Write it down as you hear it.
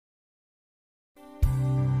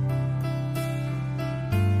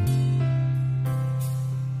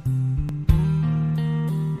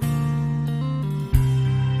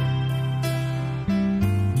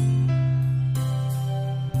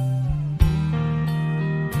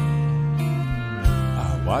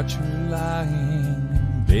watch her lying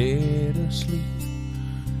in bed asleep,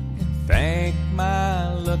 and thank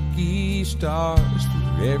my lucky stars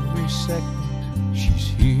for every second she's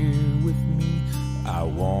here with me. I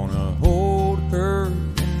wanna hold her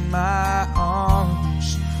in my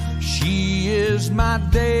arms. She is my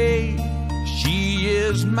day, she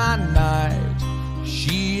is my night,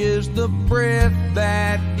 she is the breath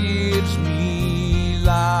that gives me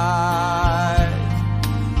life.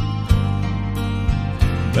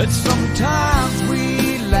 But sometimes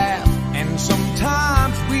we laugh and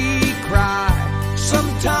sometimes we cry,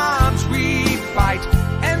 sometimes we fight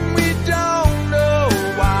and we don't know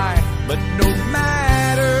why. But no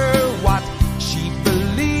matter what, she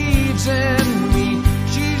believes in me.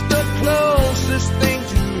 She's the closest thing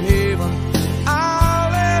to heaven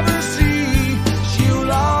I'll ever see. She'll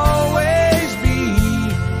always be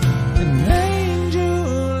an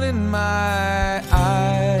angel in my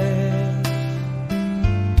eyes.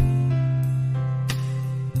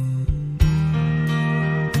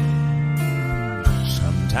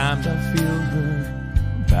 Sometimes I feel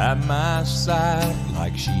her by my side,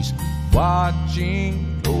 like she's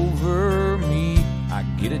watching over me. I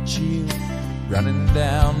get a chill running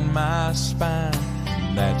down my spine.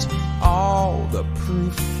 That's all the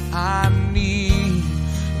proof I need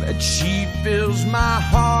that she fills my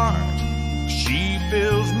heart, she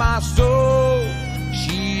fills my soul.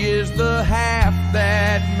 She is the half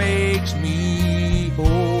that makes me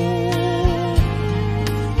whole.